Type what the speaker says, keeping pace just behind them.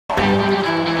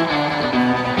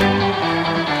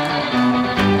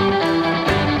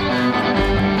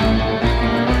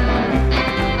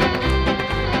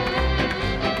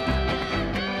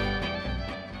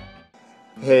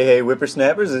Hey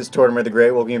whippersnappers, it's Tortimer the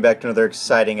Great. Welcome you back to another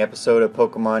exciting episode of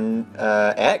Pokemon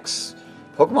X.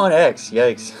 Pokemon X,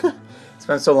 yikes. It's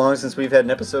been so long since we've had an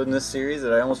episode in this series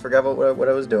that I almost forgot about what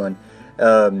I was doing.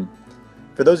 For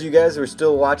those of you guys who are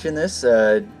still watching this,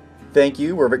 thank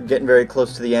you. We're getting very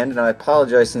close to the end, and I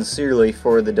apologize sincerely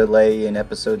for the delay in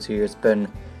episodes here. It's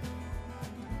been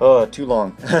too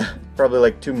long. Probably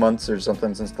like 2 months or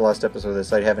something since the last episode of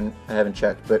this. I haven't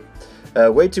checked, but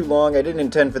way too long. I didn't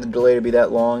intend for the delay to be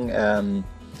that long.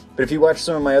 But if you watch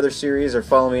some of my other series or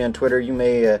follow me on Twitter, you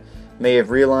may have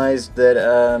realized that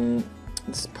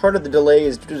part of the delay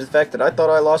is due to the fact that I thought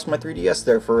I lost my 3DS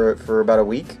there for about a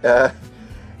week.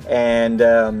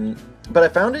 But I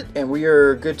found it, and we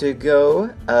are good to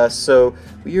go. So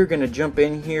we are going to jump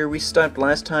in here. We stopped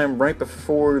last time right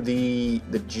before the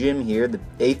gym here, the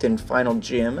 8th and final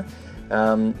gym.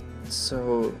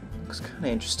 So looks kind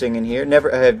of interesting in here.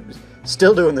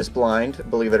 Still doing this blind,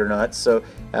 believe it or not. So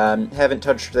haven't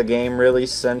touched the game really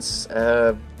since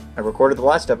I recorded the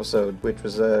last episode, which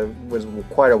was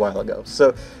quite a while ago.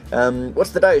 So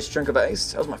what's the dice? Chunk of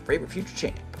ice. How's my favorite future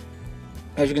champ?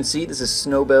 As you can see, this is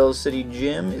Snowbell City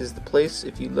Gym is the place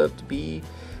if you love to be.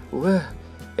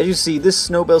 As you see, this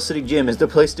Snowbell City Gym is the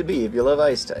place to be if you love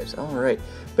ice types. Alright,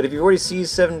 but if you've already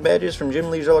seized 7 badges from gym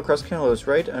leaders all across Kalos,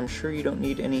 right? I'm sure you don't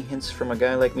need any hints from a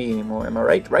guy like me anymore. Am I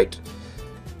right? Right?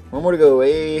 One more to go,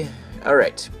 eh?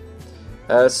 Alright.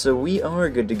 So we are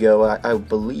good to go, I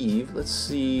believe. Let's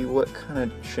see what kind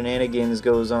of shenanigans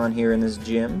goes on here in this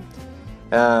gym.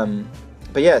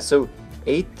 But yeah, so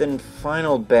 8th and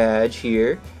final badge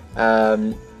here.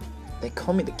 They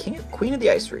call me the Queen of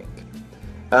the Ice Rink.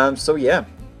 So yeah,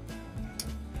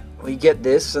 we get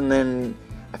this, and then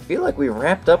I feel like we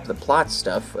wrapped up the plot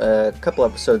stuff a couple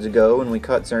episodes ago when we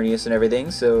caught Xerneas and everything.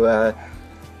 So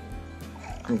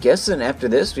I'm guessing after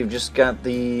this we've just got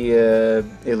the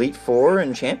Elite Four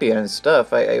and Champion and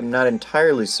stuff. I'm not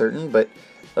entirely certain, but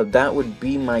that would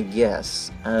be my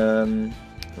guess.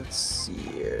 Let's see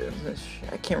here.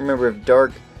 I can't remember if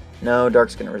Dark... No,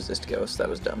 Dark's going to resist Ghost. That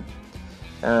was dumb.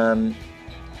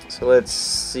 So let's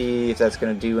see if that's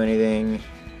going to do anything.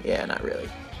 Yeah, not really.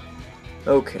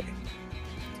 Okay.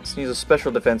 Sneasel's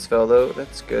special defense fell, though.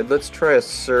 That's good. Let's try a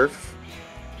Surf.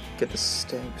 Get the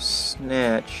Stab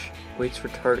Snatch. Waits for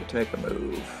target to make a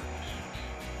move.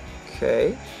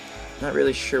 Okay. Not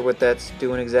really sure what that's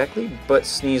doing exactly, but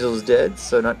Sneasel's dead,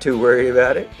 so not too worried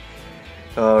about it.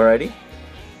 Alrighty.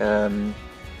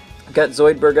 Got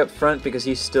Zoidberg up front because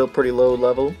he's still pretty low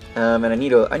level, and I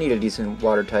need a decent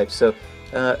water type. So,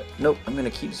 nope, I'm gonna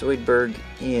keep Zoidberg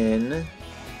in,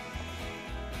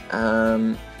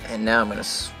 and now I'm gonna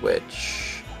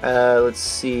switch. Let's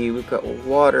see, we've got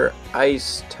water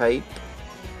ice type.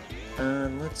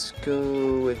 Let's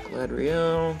go with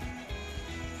Gladriel.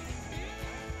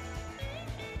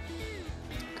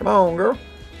 Come on, girl.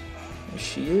 There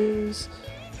she is.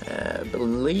 I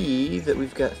believe that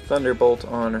we've got Thunderbolt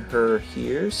on her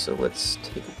here, so let's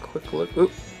take a quick look.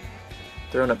 Oop!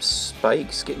 Throwing up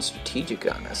spikes, getting strategic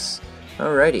on us.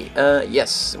 Alrighty,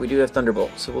 yes, we do have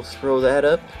Thunderbolt, so we'll throw that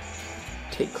up.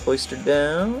 Take Cloyster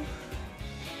down.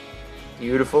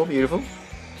 Beautiful, beautiful.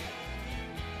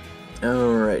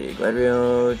 Alrighty,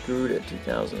 Gladriel grew to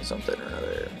 2000 something or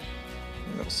another.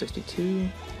 Level 62,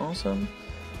 awesome.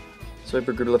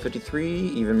 Zoidberg grew to level 53,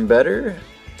 even better.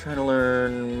 Trying to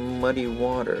learn Muddy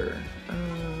Water.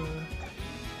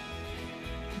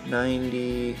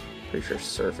 90. Pretty sure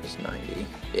Surf is 90.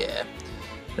 Yeah.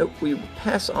 Nope, we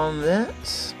pass on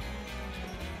that.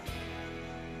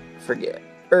 Forget.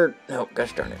 No,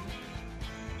 gosh darn it.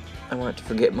 I want to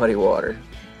forget Muddy Water.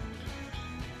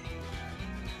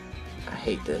 I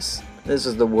hate this. This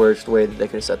is the worst way that they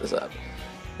could have set this up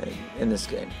in this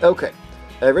game. Okay.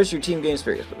 Rest of your team gains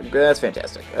experience. That's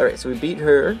fantastic. Alright, so we beat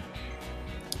her.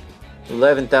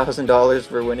 $11,000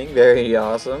 for winning. Very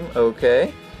awesome.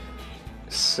 Okay.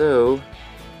 So.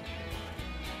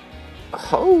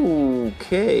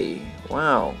 Okay.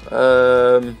 Wow.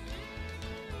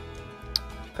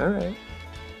 Alright.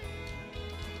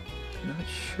 Not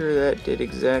sure that did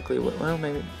exactly what. Well,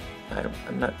 maybe.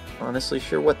 I'm not honestly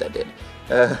sure what that did.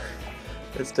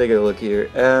 Let's take a look here.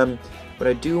 What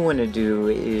I do want to do,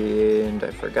 and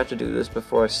I forgot to do this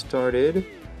before I started.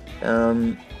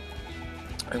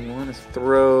 I want to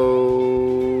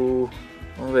throw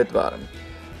all the way at the bottom.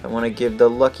 I want to give the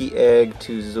lucky egg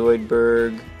to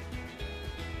Zoidberg.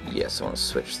 Yes, I want to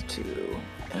switch the two.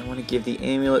 And I want to give the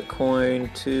amulet coin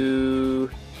to...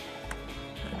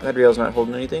 Gladriel's not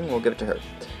holding anything. We'll give it to her.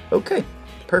 Okay,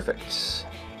 perfect.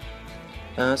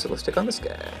 So let's take on this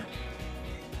guy.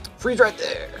 Freeze right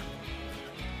there.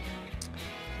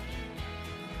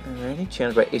 Alrighty,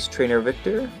 challenged by Ace Trainer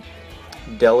Victor.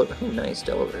 Delaware. Oh, nice,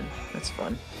 Delaware. That's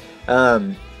fun.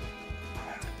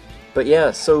 But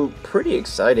yeah, so pretty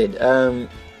excited. I'm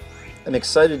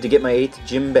excited to get my 8th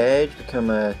gym badge, become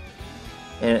a,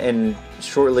 and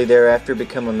shortly thereafter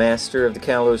become a master of the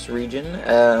Kalos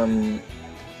region.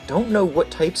 Don't know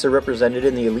what types are represented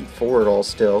in the Elite Four at all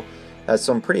still,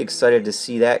 so I'm pretty excited to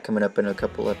see that coming up in a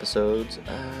couple episodes.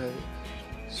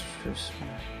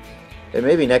 And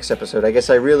maybe next episode. I guess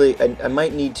I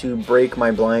might need to break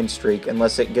my blind streak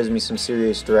unless it gives me some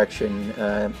serious direction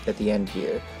at the end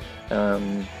here.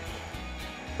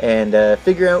 And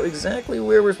figure out exactly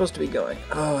where we're supposed to be going.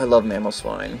 Oh, I love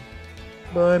Mamoswine.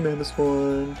 Bye,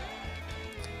 Mamoswine.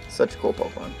 Such a cool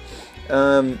Pokemon.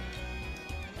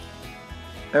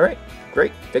 Alright,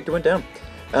 great. Victor went down.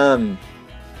 I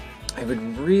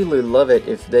would really love it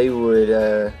if they would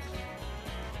add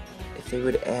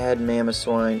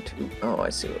Mamoswine to... Oh, I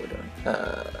see what we're doing.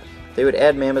 They would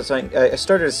add Mamoswine... I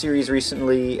started a series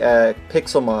recently,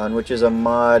 Pixelmon, which is a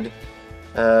modded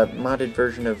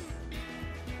version of...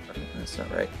 That's not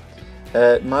right.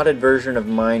 Modded version of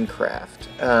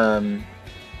Minecraft.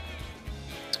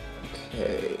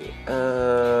 Okay.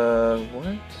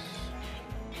 What?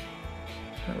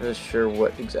 Not really sure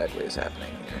what exactly is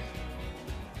happening here.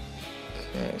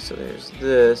 Okay, so there's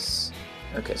this.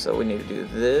 Okay, so we need to do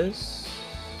this.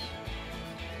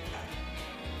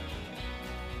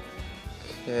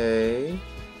 Okay.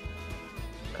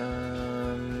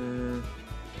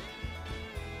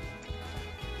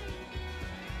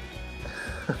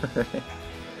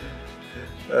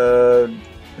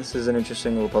 This is an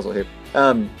interesting little puzzle here.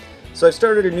 So I've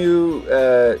started a new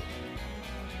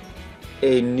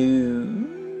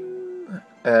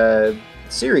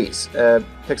series,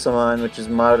 Pixelmon, which is a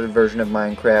modded version of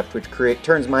Minecraft, which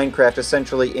turns Minecraft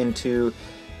essentially into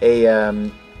a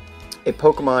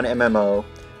Pokemon MMO,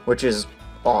 which is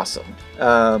awesome.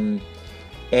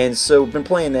 And so we've been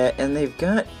playing that, and they've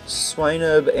got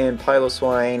Swinub and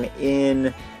Piloswine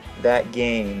in that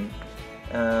game.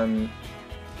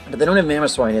 But they don't have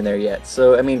Mamoswine in there yet.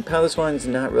 So, I mean, Piloswine's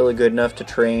not really good enough to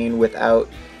train without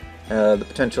the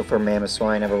potential for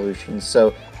Mamoswine evolution.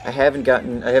 So, I haven't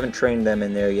trained them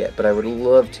in there yet, but I would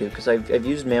love to, because I've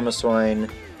used Mamoswine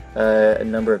a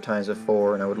number of times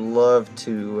before, and I would love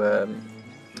to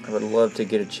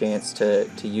get a chance to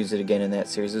use it again in that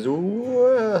series.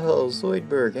 Whoa,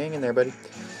 Zoidberg, hang in there, buddy.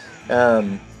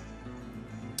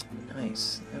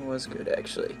 Nice. That was good,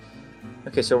 actually.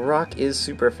 Okay, so Rock is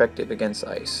super effective against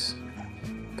Ice.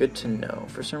 Good to know.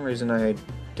 For some reason, I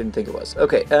didn't think it was.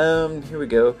 Okay, here we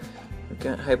go. We've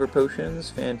got Hyper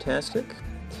Potions. Fantastic.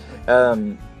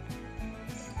 But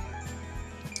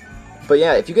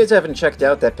yeah, if you guys haven't checked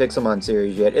out that Pixelmon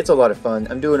series yet, it's a lot of fun.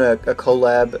 I'm doing a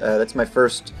collab. That's my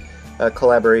first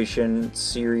collaboration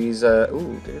series.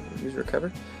 Ooh, did I use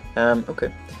Recover?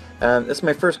 Okay. That's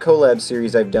my first collab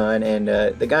series I've done, and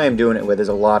the guy I'm doing it with is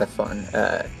a lot of fun.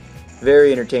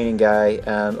 Very entertaining guy.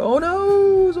 Oh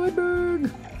no,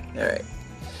 Zoidberg! Alright.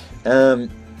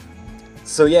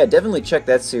 So yeah, definitely check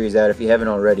that series out if you haven't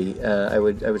already. I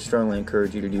would strongly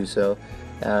encourage you to do so.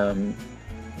 And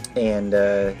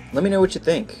let me know what you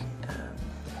think.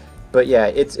 But yeah,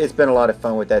 it's been a lot of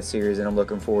fun with that series, and I'm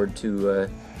looking forward to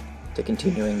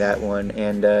continuing that one,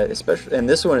 and especially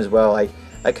this one as well. I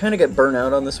kind of got burnt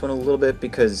out on this one a little bit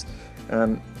because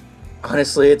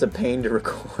honestly, it's a pain to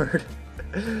record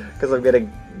because I've got to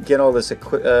get all this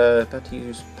about to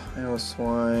use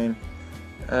Piloswine.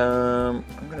 I'm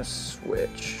gonna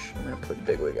switch. I'm gonna put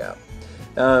Bigwig out.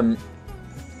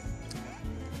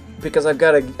 Because I've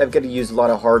got to use a lot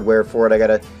of hardware for it. I got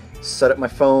to set up my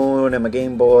phone and my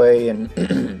Game Boy, and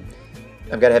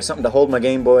I've got to have something to hold my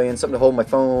Game Boy and something to hold my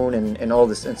phone and all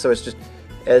this. And so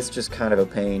it's just kind of a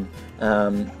pain.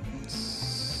 Let's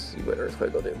see what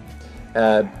Earthquake will do.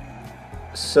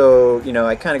 So you know,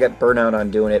 I kind of got burnt out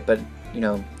on doing it, but you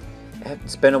know,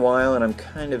 it's been a while, and I'm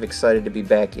kind of excited to be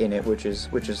back in it, which is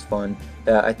fun.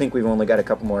 I think we've only got a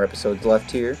couple more episodes left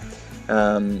here.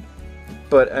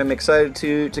 But I'm excited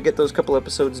to get those couple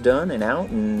episodes done and out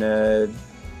and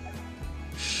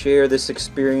share this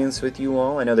experience with you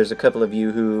all. I know there's a couple of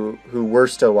you who were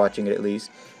still watching it at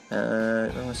least.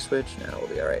 I'm going to switch. No, we'll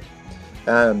be alright.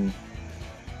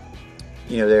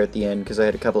 You know, there at the end, because I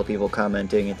had a couple of people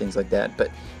commenting and things like that.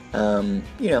 But,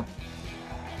 you know,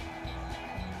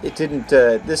 it didn't,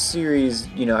 this series,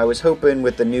 you know, I was hoping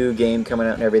with the new game coming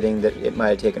out and everything that it might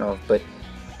have taken off, but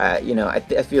you know, I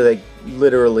feel like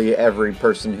literally every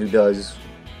person who does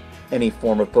any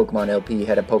form of Pokemon LP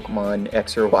had a Pokemon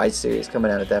X or Y series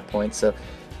coming out at that point, so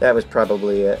that was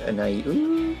probably a naive...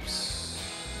 Oops.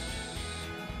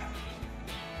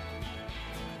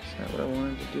 Is that what I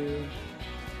wanted to do?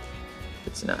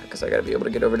 It's not, because I gotta be able to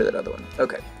get over to that other one.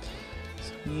 Okay.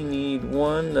 So we need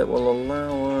one that will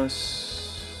allow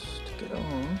us to get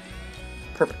off.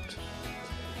 Perfect.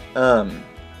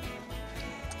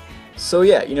 So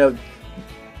yeah, you know,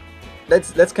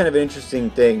 that's kind of an interesting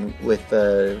thing with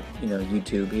you know,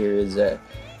 YouTube here is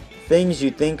things you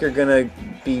think are gonna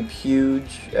be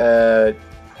huge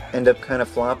end up kind of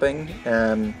flopping,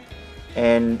 and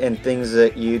things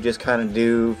that you just kind of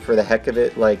do for the heck of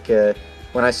it, like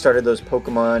when I started those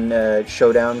Pokemon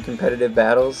Showdown competitive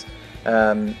battles,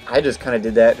 I just kind of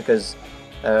did that because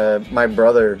my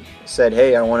brother said,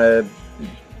 hey,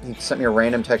 he sent me a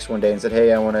random text one day and said,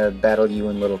 hey, I want to battle you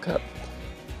in Little Cup.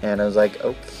 And I was like,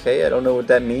 okay, I don't know what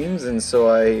that means, and so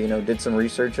I, you know, did some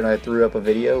research and I threw up a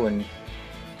video, and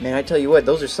man, I tell you what,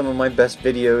 those are some of my best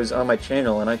videos on my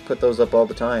channel, and I put those up all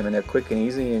the time, and they're quick and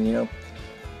easy, and you know,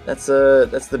 that's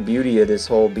the beauty of this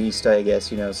whole beast, I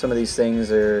guess. You know, some of these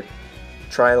things are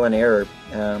trial and error,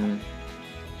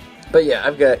 but yeah,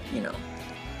 I've got, you know,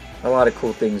 a lot of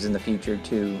cool things in the future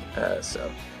too.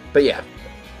 But yeah,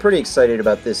 pretty excited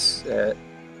about this,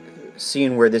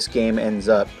 seeing where this game ends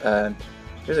up.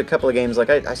 There's a couple of games, like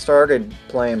I started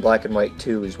playing Black and White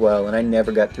 2 as well, and I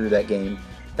never got through that game.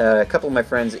 A couple of my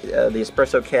friends, the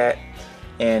Espresso Cat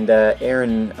and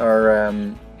Aaron, are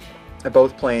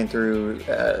both playing through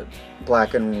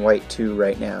Black and White 2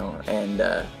 right now. And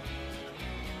now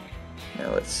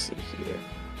let's see here.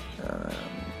 Let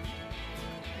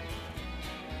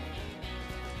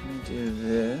me do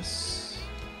this.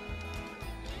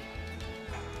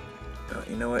 Oh,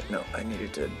 you know what? No, I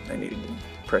needed to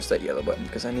press that yellow button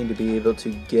because I need to be able to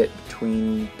get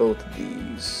between both of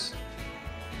these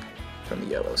from the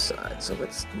yellow side. So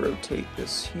let's rotate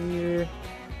this here.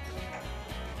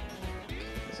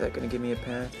 Is that going to give me a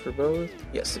path for both?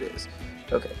 Yes, it is.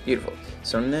 Okay, beautiful.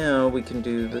 So now we can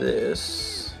do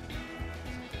this.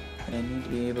 And I need to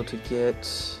be able to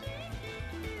get...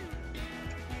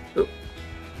 Oh.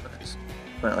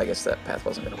 Well, I guess that path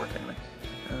wasn't going to work anyway.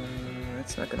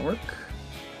 That's not going to work.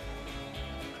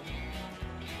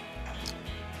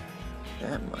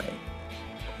 That might.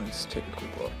 Let's take a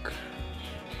quick look.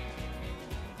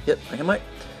 Yep, I think I might.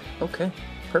 Okay,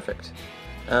 perfect.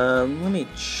 Let me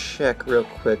check real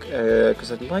quick,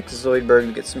 because I'd like Zoidberg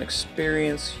to get some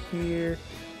experience here.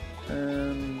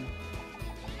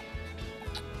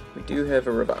 We do have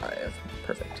a revive.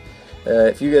 Perfect.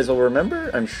 If you guys will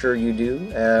remember, I'm sure you do,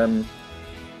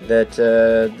 that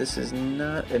this is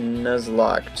not a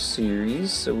Nuzlocke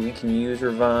series, so we can use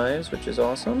revives, which is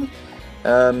awesome.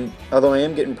 Although I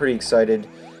am getting pretty excited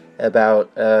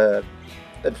about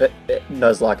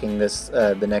Nuzlocking this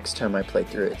the next time I play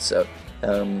through it. So,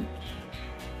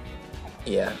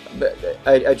 yeah, but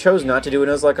I chose not to do a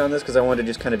Nuzlocke on this because I wanted to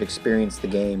just kind of experience the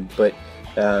game. But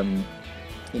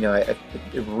you know, I'm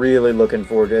really looking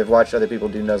forward to it. I've watched other people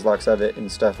do Nuzlocks of it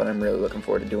and stuff, and I'm really looking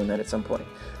forward to doing that at some point.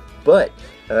 But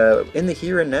in the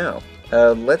here and now,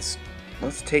 let's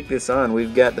take this on.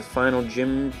 We've got the final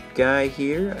gym guy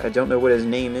here. I don't know what his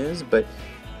name is, but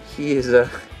he is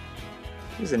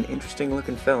he's an interesting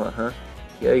looking fella, huh?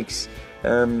 Yikes.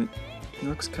 He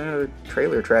looks kind of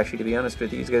trailer trashy, to be honest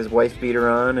with you. He's got his wife beater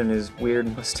on and his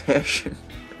weird mustache.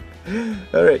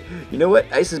 Alright, you know what?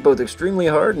 Ice is both extremely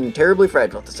hard and terribly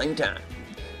fragile at the same time.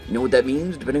 You know what that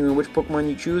means? Depending on which Pokemon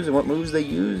you choose and what moves they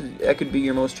use, that could be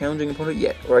your most challenging opponent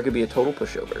yet, or I could be a total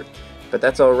pushover. But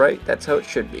that's alright, that's how it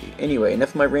should be. Anyway, enough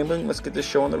of my rambling, let's get this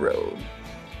show on the road.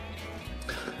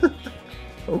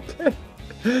 Okay.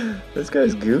 This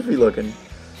guy's goofy looking.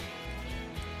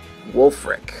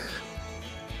 Wolfric.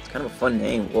 It's kind of a fun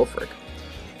name, Wolfric.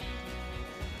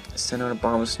 Send out a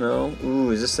bomb of snow.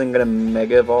 Ooh, is this thing gonna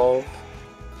Mega Evolve?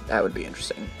 That would be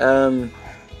interesting.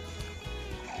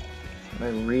 What I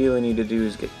really need to do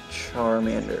is get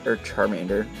Smilegout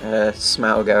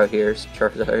here,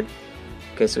 Charizard.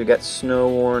 Okay, so we got Snow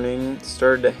Warning,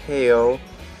 started to hail.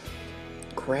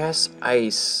 Grass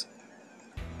Ice.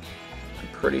 I'm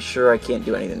pretty sure I can't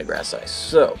do anything to Grass Ice.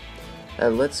 So,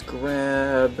 let's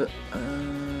grab...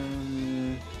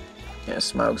 yeah,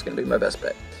 Smog's gonna be my best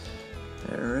bet.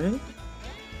 Alright.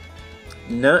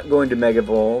 Not going to Mega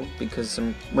Evolve because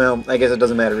well, I guess it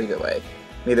doesn't matter either way.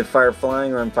 I'm either Fire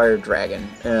Flying or I'm Fire Dragon.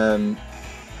 And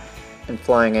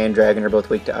Flying and Dragon are both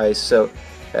weak to Ice, so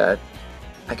I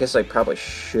guess I probably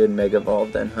should Mega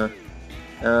Evolve then, huh?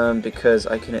 Because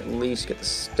I can at least get the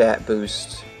stat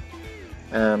boost.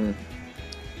 Yeah,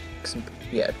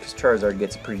 because Charizard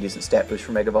gets a pretty decent stat boost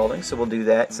for Mega Evolving, so we'll do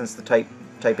that since the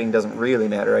typing doesn't really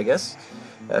matter, I guess.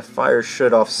 Fire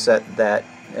should offset that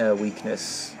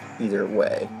weakness either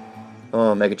way.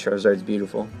 Oh, Mega Charizard's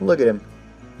beautiful. Look at him.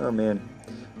 Oh, man.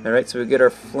 Alright, so we get our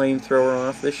Flamethrower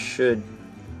off. This should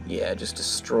Yeah, just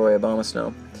destroy a bomb of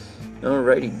snow.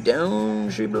 Alrighty, down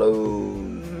she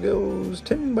blows. Goes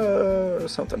timber or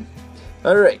something.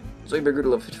 Alright, Zoidberg to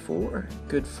level 54.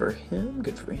 Good for him,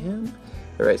 good for him.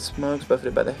 Alright, Smog's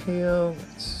buffeted by the hail.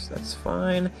 That's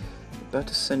fine. About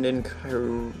to send in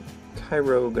Cairo.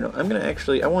 I'm gonna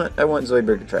actually I want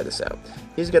Zoidberg to try this out.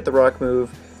 He's got the rock move.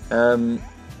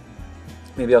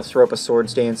 Maybe I'll throw up a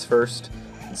Swords Dance first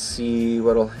and see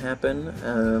what'll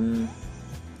happen.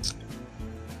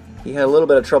 He had a little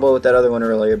bit of trouble with that other one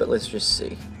earlier, but let's just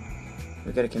see.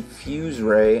 We got a Confuse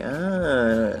Ray.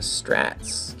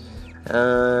 Strats.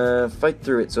 Fight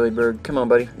through it, Zoidberg. Come on,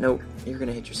 buddy. Nope, you're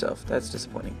gonna hit yourself. That's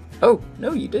disappointing. Oh,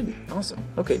 no, you didn't. Awesome.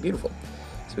 Okay, beautiful.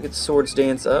 So we get the Swords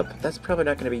Dance up. That's probably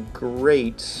not gonna be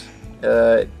great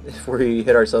if we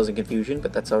hit ourselves in confusion,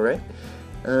 but that's alright.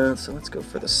 So let's go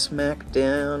for the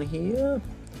Smackdown here.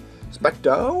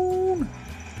 Smackdown!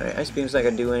 Alright, Ice Beam's not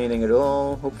gonna do anything at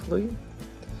all, hopefully.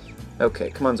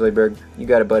 Okay, come on, Zoidberg. You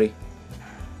got it, buddy.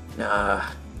 Nah.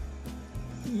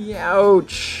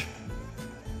 Ouch!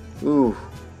 Ooh,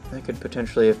 that could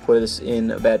potentially have put us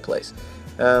in a bad place.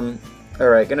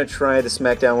 Alright, gonna try the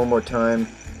Smackdown one more time.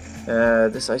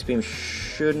 This Ice Beam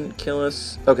shouldn't kill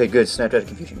us. Okay, good. Snapped out of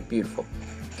confusion. Beautiful.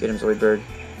 Get him, Zoidberg.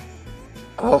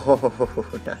 Oh,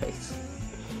 nice.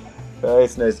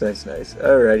 Nice.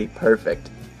 Alrighty, perfect.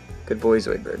 Good boy,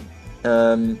 Zoidberg.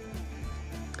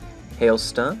 Hail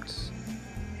stopped.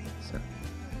 So,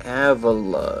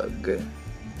 Avalug.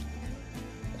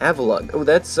 Oh,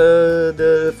 that's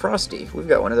the Frosty. We've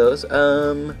got one of those.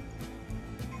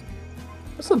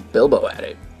 Let's let Bilbo at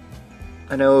it.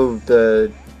 I know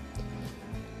the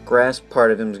grass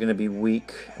part of him is going to be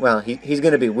weak. Well, he's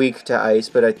going to be weak to ice,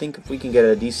 but I think if we can get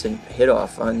a decent hit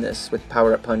off on this with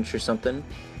Power Up Punch or something,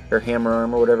 or Hammer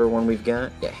Arm or whatever one we've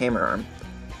got. Yeah, Hammer Arm.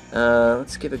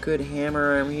 Let's give a good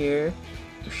Hammer Arm here.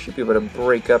 We should be able to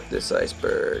break up this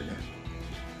iceberg.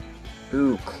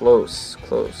 Ooh, close.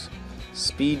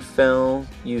 Speed fell,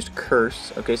 used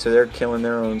Curse. Okay, so they're killing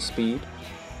their own speed.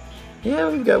 Yeah,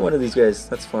 we've got one of these guys.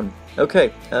 That's fun.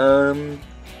 Okay, Hammer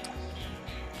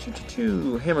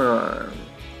Arm.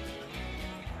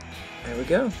 There we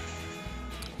go.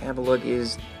 Avalug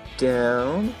is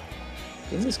down.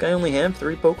 Didn't this guy only have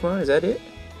 3 Pokemon? Is that it?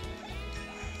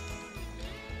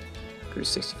 Grew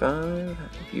 65.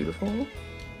 Beautiful.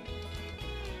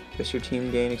 Guess your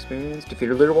team gained experience.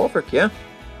 Defeated Leader Wolfric, yeah.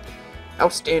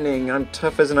 Outstanding. I'm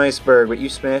tough as an iceberg, but you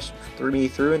smashed me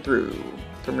through and through.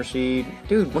 Thermer Seed.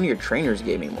 Dude, one of your trainers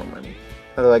gave me more money.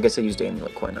 Although I guess I used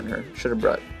Amulet Coin on her. Should have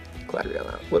brought Gladriel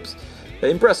out. Whoops.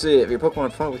 Impressive! Your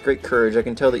Pokemon fought with great courage. I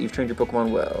can tell that you've trained your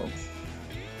Pokemon well.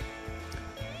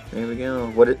 There we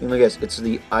go. Let me guess. It's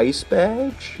the Ice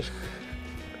Badge?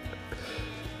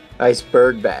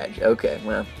 Iceberg Badge. Okay,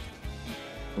 well.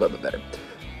 Love it better.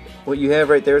 What you have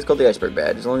right there is called the Iceberg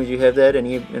Badge. As long as you have that,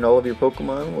 any and all of your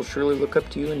Pokemon will surely look up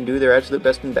to you and do their absolute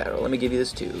best in battle. Let me give you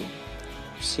this too.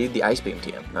 See the Ice Beam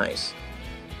TM. Nice.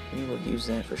 We will use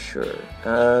that for sure.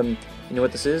 You know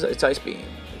what this is? It's Ice Beam.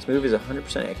 Its move is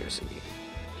 100% accuracy.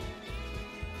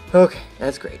 Okay,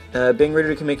 that's great. Being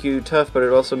rigid can make you tough, but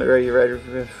it also makes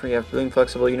you being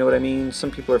flexible. You know what I mean? Some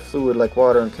people are fluid like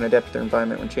water and can adapt to their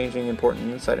environment when changing.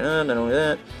 Important inside and out. Not only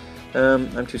that,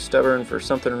 I'm too stubborn for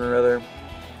something or other.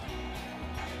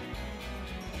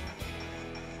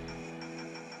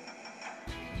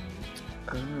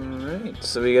 Alright,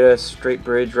 so we get a straight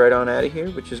bridge right on out of here,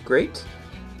 which is great.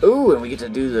 Ooh, and we get to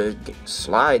do the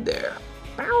slide there.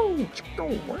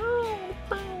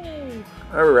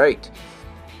 Alright.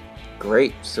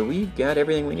 Great, so we've got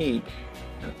everything we need.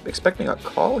 Expecting a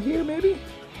call here, maybe?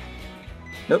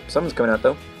 Nope, someone's coming out,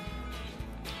 though.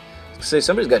 Say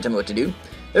somebody's got to tell me what to do.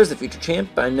 There's the future champ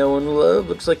I know and love.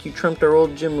 Looks like you trumped our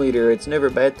old gym leader. It's never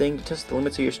a bad thing to test the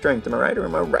limits of your strength. Am I right or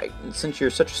am I right? And since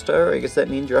you're such a star, I guess that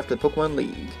means you're off to the Pokemon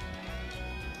League.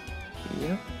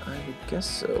 Yep, I guess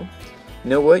so. You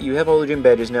know what? You have all the gym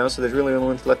badges now, so there's really only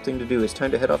one left thing to do. It's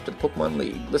time to head off to the Pokemon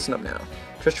League. Listen up now.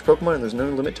 Trust your Pokemon and there's no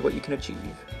limit to what you can achieve.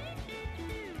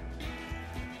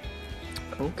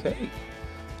 Okay.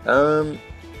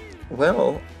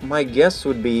 Well, my guess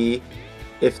would be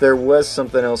if there was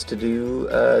something else to do,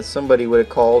 somebody would have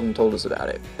called and told us about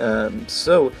it.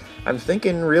 So, I'm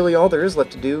thinking really all there is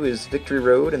left to do is Victory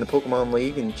Road and the Pokemon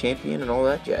League and Champion and all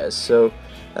that jazz. So,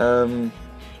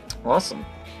 awesome.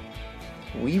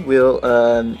 We will,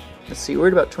 let's see, we're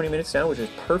at about 20 minutes now, which is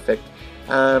perfect.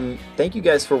 Thank you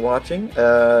guys for watching.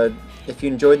 If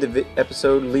you enjoyed the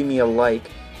episode, leave me a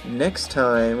like. Next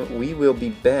time, we will be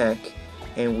back,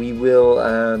 and we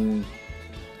will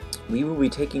be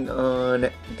taking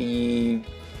on the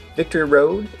Victory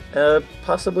Road,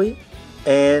 possibly,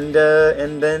 and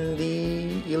then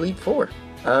the Elite Four.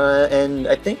 And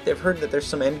I think they've heard that there's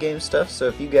some endgame stuff, so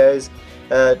if you guys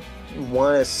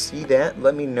want to see that,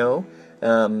 let me know.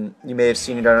 You may have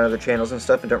seen it on other channels and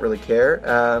stuff and don't really care,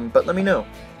 but let me know.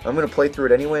 I'm going to play through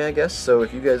it anyway, I guess, so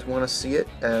if you guys want to see it,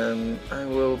 I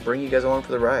will bring you guys along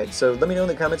for the ride. So let me know in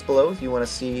the comments below if you want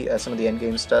to see some of the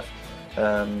endgame stuff.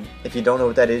 If you don't know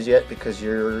what that is yet because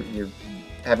you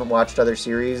haven't watched other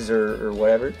series or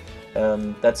whatever,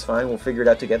 that's fine. We'll figure it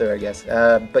out together, I guess.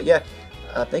 But yeah,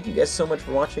 thank you guys so much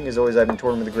for watching. As always, I've been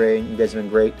Tortimer the Gray, and you guys have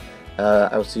been great.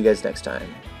 I will see you guys next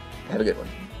time. Have a good one.